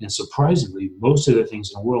us. And surprisingly, most of the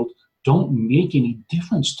things in the world don't make any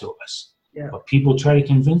difference to us. Yeah. But people try to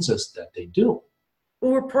convince us that they do.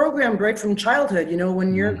 Well, we're programmed right from childhood.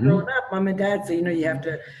 When you're growing up, mom and dad say, you have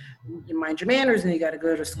to mind your manners, and you got to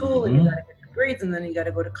go to school, and you got to get your grades, and then you got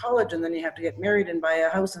to go to college, and then you have to get married and buy a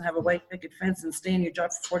house and have a white picket fence and stay in your job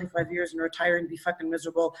for 45 years and retire and be fucking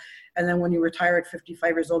miserable. And then when you retire at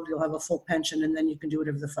 55 years old, you'll have a full pension, and then you can do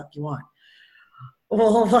whatever the fuck you want.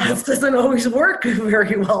 Well, that doesn't always work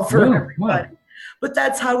very well for everybody. Wow. But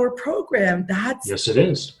that's how we're programmed. Yes, it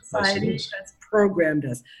is. Society that's programmed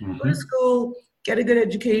us. Go to school, get a good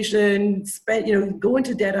education, go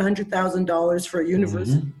into debt $100,000 for a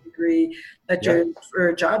university degree for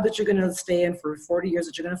a job that you're going to stay in for 40 years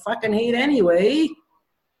that you're going to fucking hate anyway,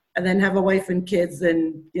 and then have a wife and kids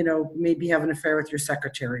and, maybe have an affair with your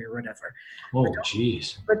secretary or whatever. Oh,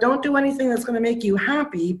 jeez. But don't do anything that's going to make you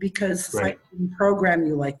happy, because society can program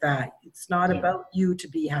you like that. It's not about you to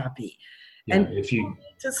be happy. Yeah, and if you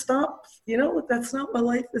to stop, that's not what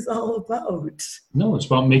life is all about. No, it's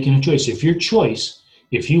about making a choice. If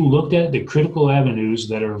if you looked at the critical avenues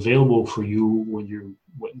that are available for you when you're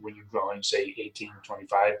growing, say 18 or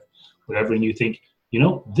 25, whatever, and you think,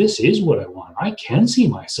 this is what I want. I can see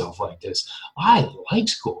myself like this. I like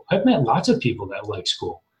school. I've met lots of people that like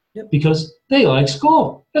school because they like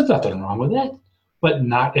school. There's nothing wrong with that. But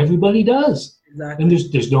not everybody does. Exactly. And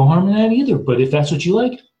there's no harm in that either. But if that's what you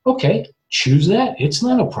like, okay, choose that. It's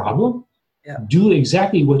not a problem. Yeah. Do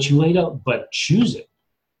exactly what you laid out, but choose it.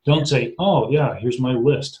 Don't say, oh, yeah, here's my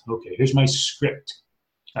list. Okay, here's my script.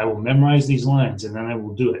 I will memorize these lines, and then I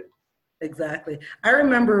will do it. Exactly. I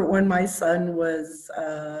remember when my son was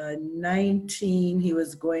 19, he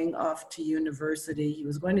was going off to university. He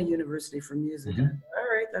was going to university for music. All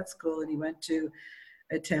right, that's cool. And he went to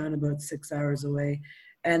a town about 6 hours away.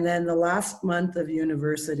 And then the last month of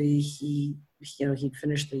university, he'd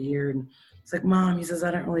finished the year, and it's like, Mom, he says,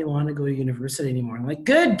 I don't really want to go to university anymore. I'm like,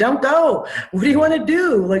 good, don't go. What do you want to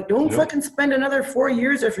do? Like, don't fucking spend another 4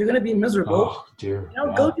 years if you're going to be miserable. Oh, dear.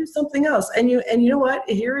 Go do something else. And you know what?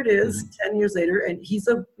 Here it is, 10 years later, and he's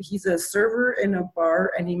a server in a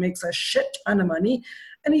bar, and he makes a shit ton of money,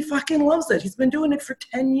 and he fucking loves it. He's been doing it for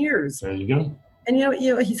 10 years. There you go. And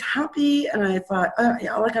he's happy, and I thought,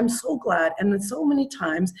 I'm so glad. And then so many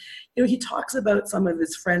times, he talks about some of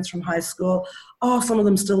his friends from high school. Oh, some of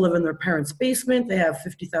them still live in their parents' basement. They have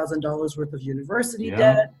 $50,000 worth of university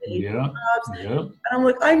debt. And I'm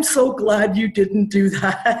like, I'm so glad you didn't do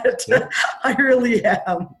that. I really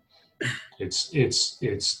am.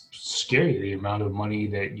 It's scary, the amount of money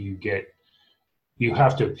that you get. You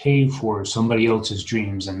have to pay for somebody else's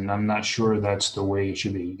dreams, and I'm not sure that's the way it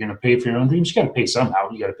should be. You're going to pay for your own dreams. You got to pay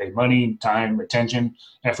somehow. You got to pay money, time, attention,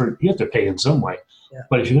 effort. You have to pay in some way. Yeah.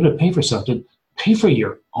 But if you're going to pay for something, pay for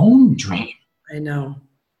your own dream. I know.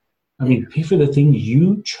 I mean, pay for the thing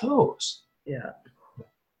you chose. Yeah.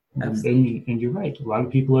 And you're right. A lot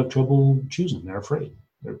of people have trouble choosing. They're afraid.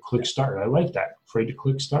 They're click start. I like that. Afraid to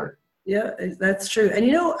click start. Yeah, that's true.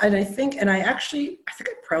 And I think I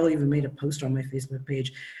probably even made a post on my Facebook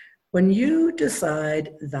page. When you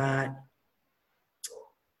decide that,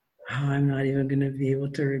 I'm not even going to be able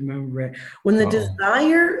to remember it. When the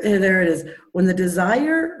there it is. When the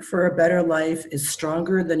desire for a better life is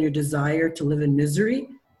stronger than your desire to live in misery,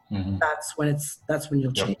 that's when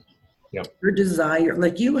you'll change. Yep. Your desire,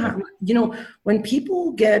 like you have, when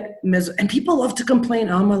people get and people love to complain,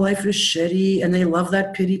 oh, my life is shitty, and they love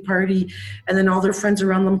that pity party, and then all their friends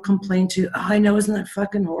around them complain too, oh, I know, isn't that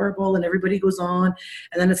fucking horrible, and everybody goes on,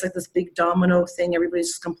 and then it's like this big domino thing, everybody's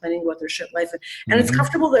just complaining about their shit life, and it's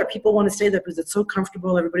comfortable there, people want to stay there because it's so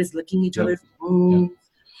comfortable, everybody's licking each other's wounds,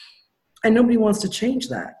 and nobody wants to change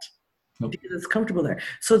that. Nope. because it's comfortable there.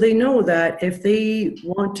 So they know that if they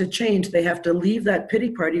want to change, they have to leave that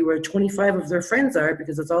pity party where 25 of their friends are,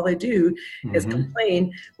 because that's all they do is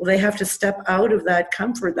complain. Well, they have to step out of that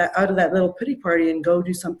comfort, out of that little pity party, and go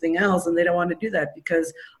do something else. And they don't want to do that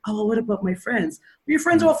because, oh, well, what about my friends? Well, your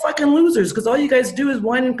friends are all fucking losers, because all you guys do is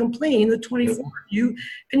whine and complain, the 24 of you,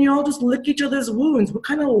 and you all just lick each other's wounds. What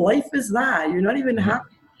kind of life is that? You're not even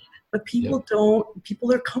happy. But people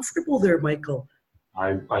are comfortable there, Michael.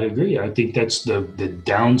 I agree. I think that's the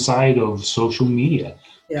downside of social media.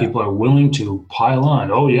 Yeah. People are willing to pile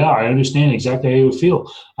on. Oh, yeah, I understand exactly how you feel.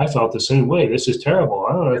 I felt the same way. This is terrible.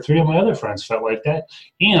 I don't know, 3 of my other friends felt like that.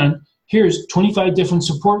 And here's 25 different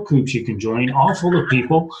support groups you can join, all full of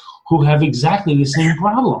people who have exactly the same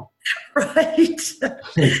problem. Right.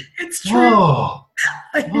 It's true.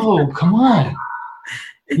 Oh, come on.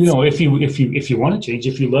 You know, if you want to change,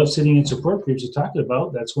 if you love sitting in support groups you're talking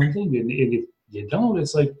about, that's one thing. And if you don't,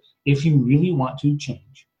 it's like, if you really want to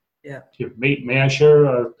change. Yeah. May I share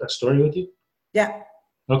a story with you? Yeah.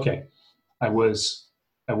 Okay. I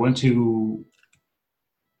went through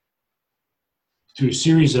a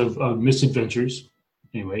series of misadventures.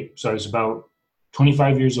 Anyway, so I was about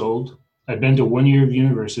 25 years old. I'd been to 1 year of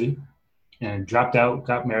university and dropped out,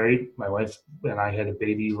 got married. My wife and I had a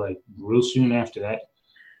baby like real soon after that.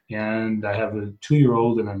 And I have a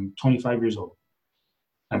 2-year-old, and I'm 25 years old.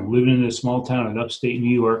 I'm living in a small town in upstate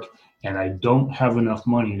New York, and I don't have enough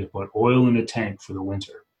money to put oil in a tank for the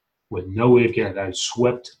winter. With no way of getting it, I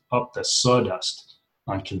swept up the sawdust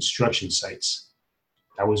on construction sites.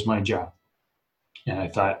 That was my job. And I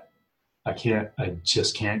thought, I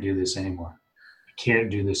just can't do this anymore. I can't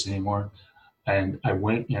do this anymore. And I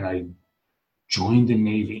went and I joined the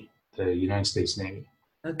Navy, the United States Navy.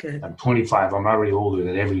 Okay. I'm 25. I'm already older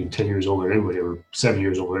than 10 years older than everybody, or 7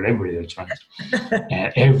 years older than everybody that joined.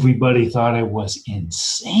 And everybody thought I was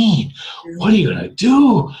insane. What are you going to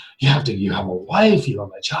do? You have a wife, you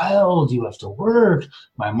have a child, you have to work.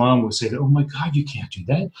 My mom would say, oh my God, you can't do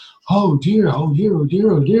that. Oh dear, oh dear, oh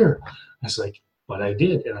dear, oh dear. I was like, but I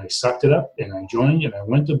did. And I sucked it up and I joined and I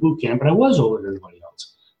went to boot camp, and I was older than everybody else.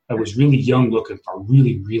 I was really young looking for a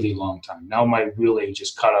really, really long time. Now my real age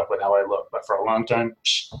is caught up with how I look. But for a long time,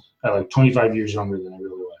 I like 25 years younger than I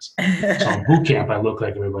really was. So in boot camp, I look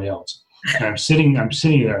like everybody else. And I'm sitting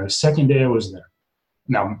there. The second day I was there.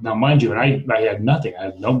 Now, mind you, and I had nothing. I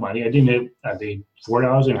had no money. I made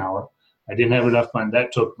 $4 an hour. I didn't have enough money.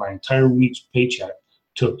 That took my entire week's paycheck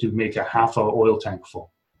to make a half a oil tank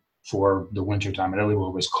full for the winter time. And everywhere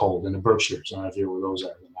was cold in the Berkshires. I don't know if you know where those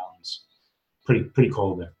are, the mountains. Pretty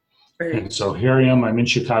cold there. Right. And so here I am. I'm in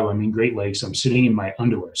Chicago. I'm in Great Lakes. I'm sitting in my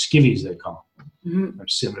underwear, skivvies they call them.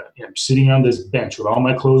 I'm sitting on this bench with all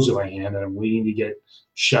my clothes in my hand, and I'm waiting to get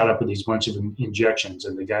shot up with these bunch of injections.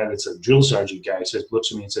 And the guy that's a drill sergeant guy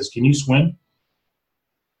looks at me and says, "Can you swim?"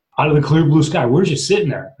 Out of the clear blue sky. Where's you sitting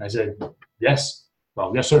there? And I said, "Yes."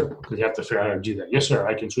 Well, yes, sir. Because you have to figure out how to do that. Yes, sir.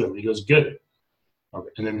 I can swim. And he goes, "Good." Okay.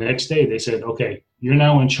 And then the next day they said, "Okay, you're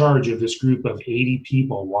now in charge of this group of 80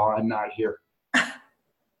 people while I'm not here."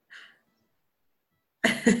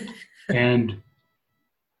 And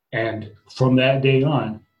from that day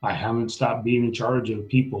on, I haven't stopped being in charge of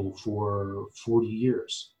people for 40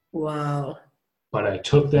 years. Wow. But I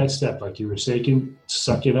took that step, like you were saying,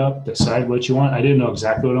 suck it up, decide what you want. I didn't know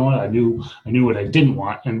exactly what I wanted. I knew what I didn't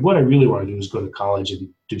want. And what I really wanted to do was go to college and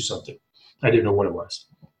do something. I didn't know what it was.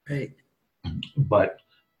 Right. But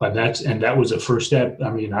that was the first step. I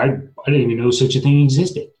mean, I didn't even know such a thing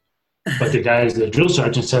existed. But the drill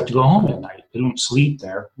sergeants have to go home at night. They don't sleep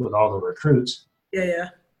there with all the recruits. Yeah.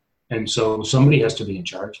 And so somebody has to be in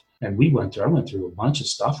charge. And I went through a bunch of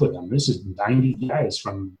stuff with them. This is 90 guys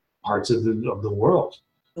from parts of the world,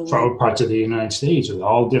 from parts of the United States with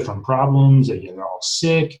all different problems. They're all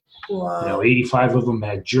sick. Wow. 85 of them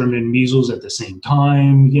had German measles at the same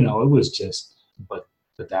time. It was just, but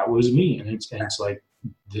that was me. And it's like,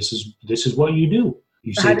 this is what you do.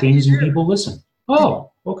 You say things and people listen.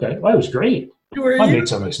 Oh, okay. Well, that was great. I made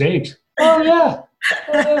some mistakes. Oh, yeah.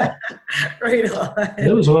 Right on.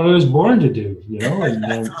 That was what I was born to do, And,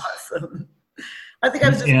 that's awesome. I think I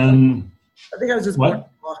was just born to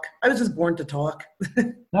talk. I was just born to talk.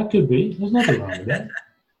 That could be. There's nothing wrong with that.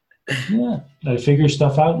 Yeah. I figure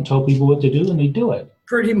stuff out and tell people what to do, and they do it.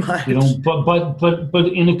 Pretty much. But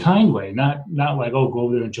in a kind way, not like, oh, go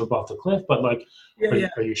over there and jump off the cliff, but like,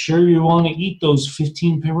 are you sure you want to eat those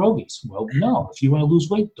 15 pierogies? Well, no. If you want to lose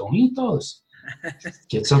weight, don't eat those.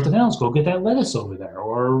 Get something else. Go get that lettuce over there,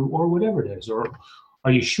 or whatever it is. Or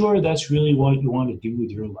are you sure that's really what you want to do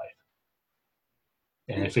with your life?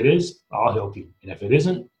 And if it is, I'll help you. And if it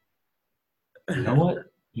isn't, you know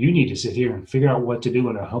what? You need to sit here and figure out what to do,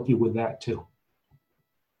 and I'll help you with that too.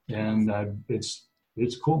 And it's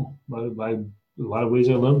cool. By a lot of ways,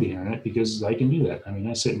 I love the internet because I can do that. I mean,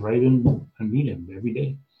 I sit right in a Medium every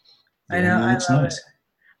day, I know, and I it's love it. nice.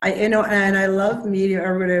 And I love Medium.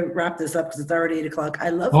 I'm going to wrap this up because it's already 8 o'clock. I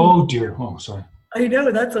love, Oh dear. Oh, sorry. I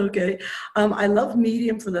know that's okay. I love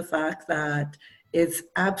Medium for the fact that it's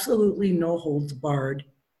absolutely no holds barred.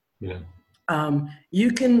 Yeah.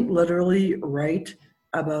 You can literally write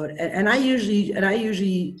about, and I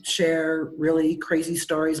usually share really crazy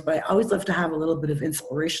stories, but I always love to have a little bit of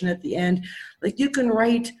inspiration at the end. Like you can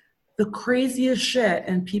write the craziest shit,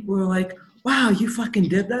 and people are like, "Wow, you fucking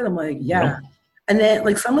did that!" I'm like, "Yeah." Yep. And then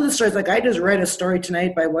like some of the stories, like I just read a story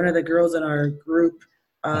tonight by one of the girls in our group,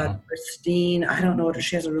 Uh-huh. Christine. I don't know what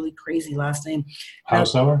she has a really crazy last name. And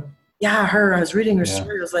House hour. yeah, her. I was reading her Yeah.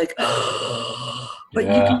 story. I was like, but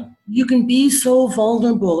Yeah. you can be so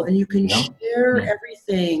vulnerable and you can Yep. share Yeah.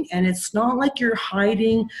 everything, and it's not like you're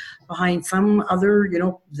hiding behind some other,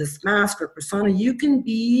 this mask or persona. You can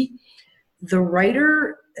be the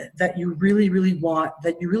writer that you really, really want,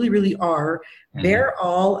 that you really, really are. Mm-hmm. Bear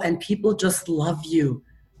all, and people just love you.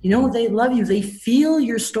 They love you. They feel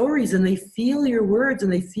your stories and they feel your words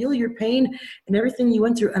and they feel your pain and everything you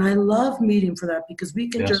went through. And I love Medium for that because we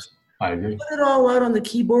can Yes, just I agree. put it all out on the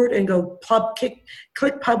keyboard and go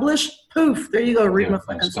click publish, poof, there you go, read Yeah, my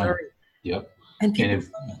fucking that's done. story. Yep. And And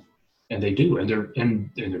people, if and they do, and they're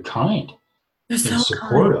kind they're and so kind.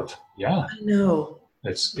 supportive. Yeah. I know.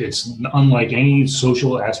 It's unlike any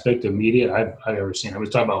social aspect of media I've ever seen. I was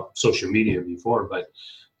talking about social media before, but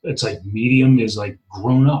it's like Medium is like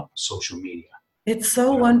grown up social media. It's so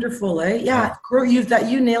You know? wonderful, eh? Yeah. Yeah,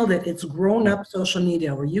 you nailed it. It's grown up social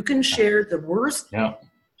media where you can Yeah. share the worst Yeah.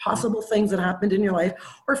 possible things that happened in your life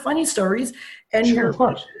or funny stories, and Sure, of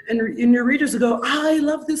course. your readers will go, "I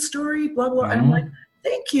love this story," blah blah. And I'm like, Mm-hmm.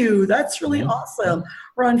 "Thank you. That's really Yeah. awesome." Yeah.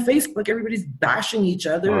 Or on Facebook, everybody's bashing each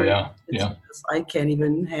Oh other. yeah. It's Yeah. just, I can't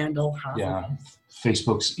even handle half of it. Yeah.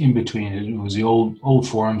 Facebook's in between. It was the old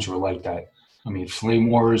forums were like that. I mean, flame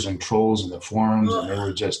wars and trolls in the forums, and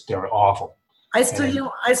they were awful. And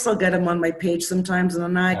I still get them on my page sometimes, and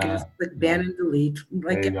then I can uh, just click ban yeah, and delete.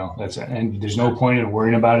 there Like, you go. That's it. And there's no point in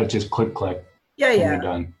worrying about it. Just click, yeah, and yeah. you're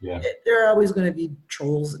done. Yeah. There are always going to be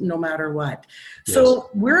trolls no matter what. Yes. So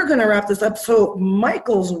we're going to wrap this up. So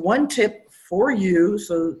Michael's one tip for you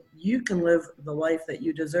so you can live the life that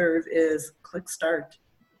you deserve is click start.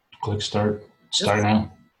 Click start. Just Start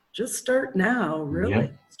now. just start now, really.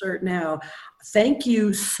 Yep. Start now. Thank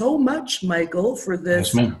you so much, Michael, for Yes,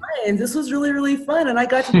 this ma'am. time. This was really, really fun. And I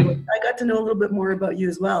got to know a little bit more about you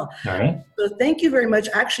as well. All right. So thank you very much.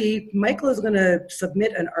 Actually, Michael is going to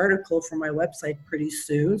submit an article for my website pretty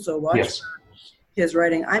soon. So watch Yes. his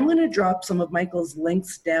writing. I'm going to drop some of Michael's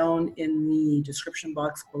links down in the description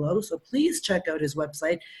box below. So please check out his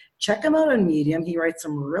website. Check him out on Medium. He writes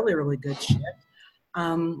some really, really good shit.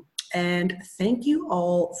 And thank you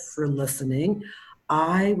all for listening.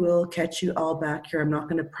 I will catch you all back here. I'm not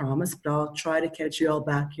going to promise, but I'll try to catch you all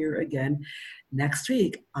back here again next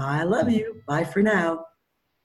week. I love you. Bye for now.